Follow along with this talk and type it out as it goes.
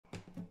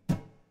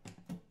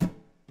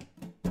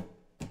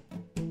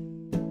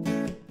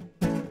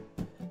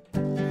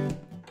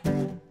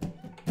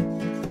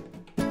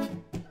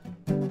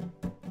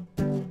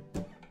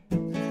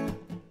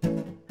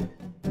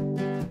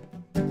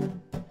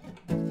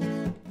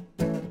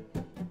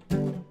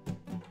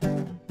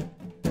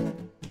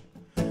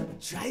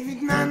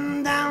Driving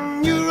man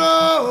down your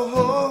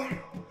road,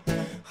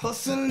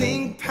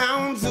 hustling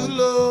pounds of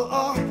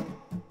love.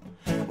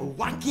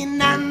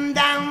 Walking on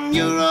down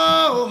your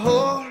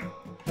road,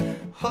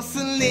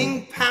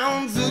 hustling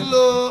pounds of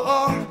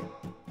love.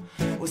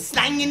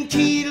 Slanging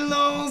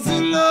kilos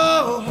of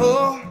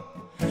love,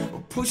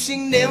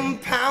 pushing them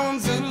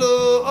pounds of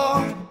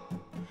love.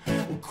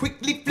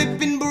 Quickly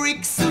flipping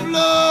bricks of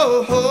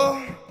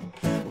love,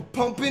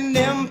 pumping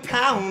them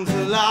pounds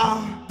of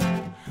love.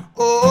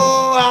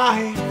 Oh,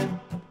 I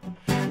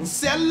will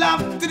sell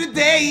up to the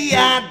day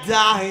I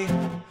die.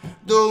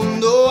 Don't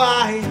know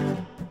why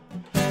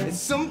it's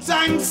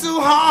sometimes so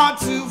hard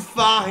to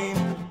find.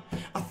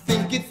 I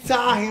think it's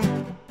time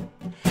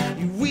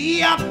you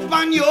re-up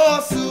on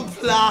your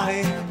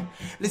supply.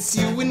 Let's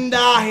you and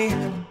I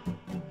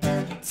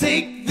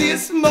take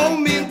this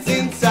moment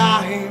in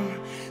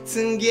time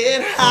to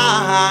get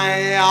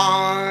high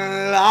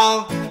on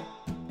love,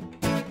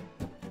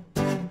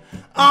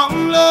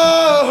 on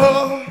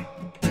love,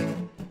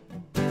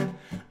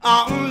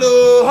 on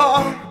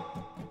love,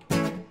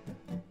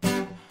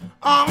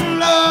 on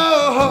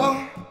love.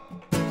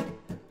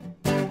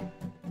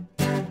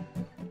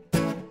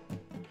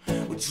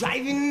 We're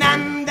driving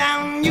on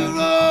down your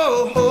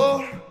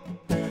road,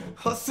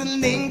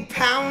 hustling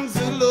pounds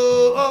of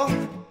love.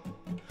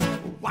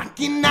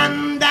 Walking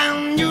on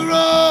down your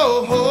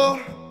road,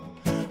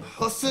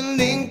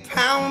 hustling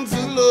pounds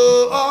of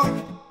love.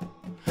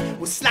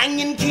 We're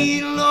slanging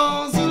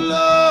kilos of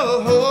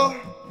love,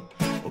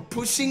 we're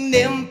pushing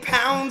them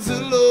pounds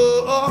of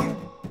love.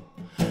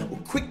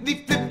 We're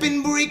quickly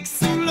flipping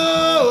bricks of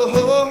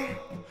love,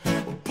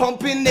 we're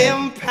pumping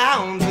them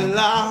pounds of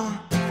love.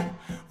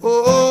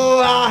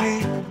 Oh,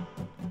 I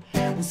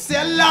will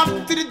sell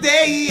up to the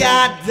day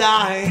I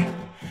die.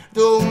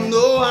 Don't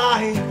know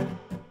why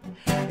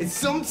it's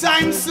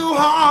sometimes so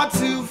hard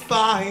to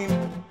find.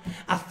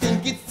 I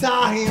think it's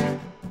time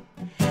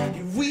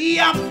you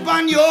re-up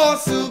on your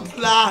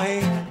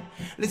supply.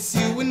 Let's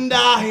you and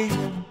I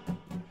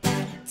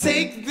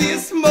take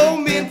this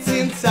moment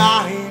in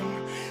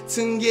time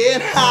to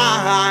get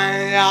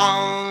high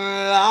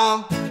on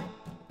love,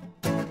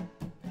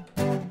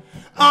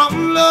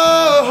 on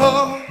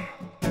love,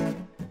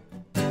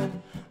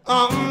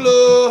 on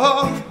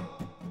love,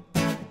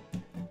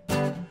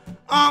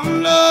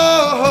 on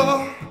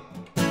love.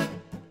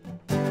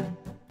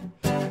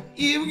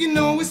 Yeah, well, you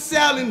know we're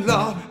selling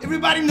love.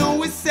 Everybody know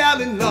we're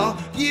selling love.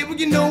 Yeah, well,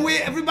 you know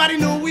it. Everybody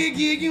know it.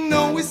 Yeah, you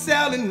know we're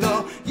selling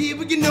love. Yeah,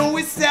 well, you know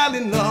we're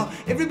selling love.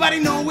 Everybody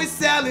know we're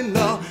selling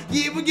love.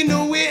 Yeah, well, you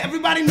know it.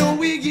 Everybody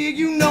know it. Yeah,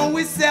 you know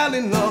we're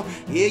selling love.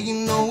 Yeah, you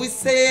know we're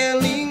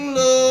selling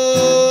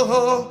love.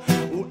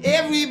 Oh,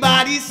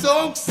 everybody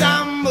soak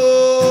some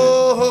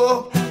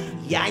more.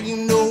 Yeah, you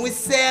know we're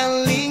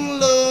selling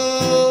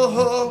love.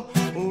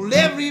 Oh,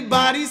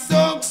 everybody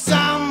soak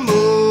some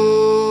more.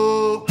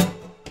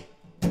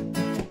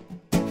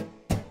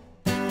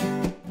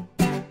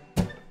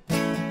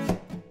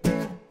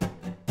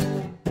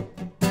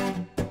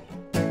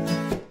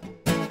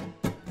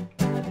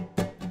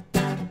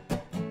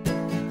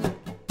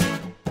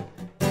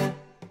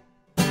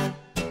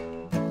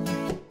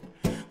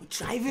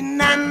 Driving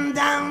on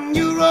down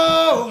your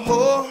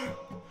road,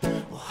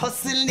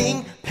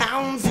 hustling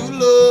pounds of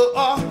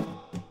love.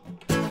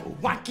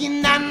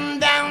 Walking on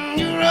down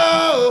your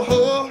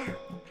road,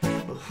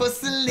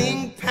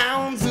 hustling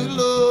pounds of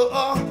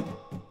love.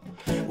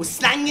 We're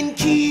slanging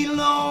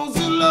kilos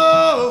of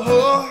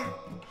love,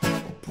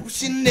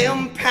 pushing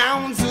them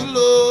pounds of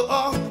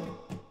love.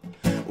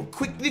 We're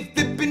quickly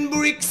flipping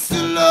bricks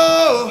of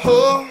love,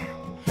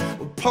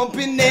 we're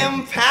pumping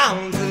them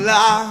pounds of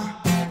love.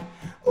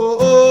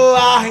 Oh,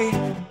 I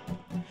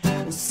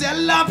will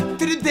sell up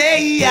to the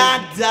day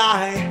I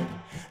die.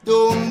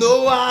 Don't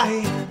know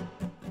why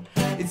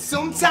it's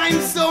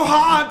sometimes so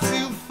hard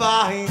to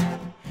find.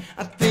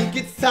 I think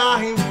it's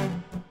time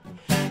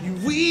you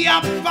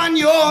re-up on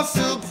your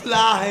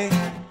supply.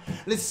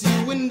 Let's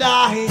you and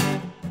I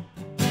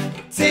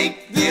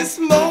take this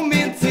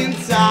moment in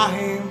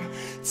time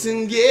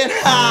to get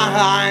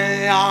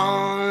high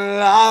on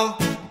love,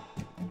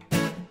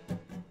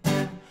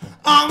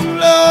 on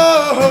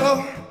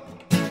love,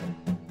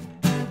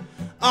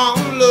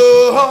 on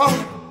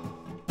love,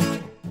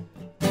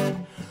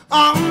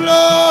 on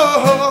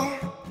love.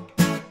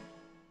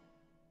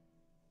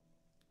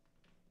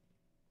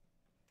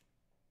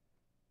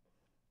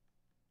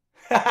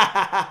 Ha ha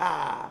ha ha.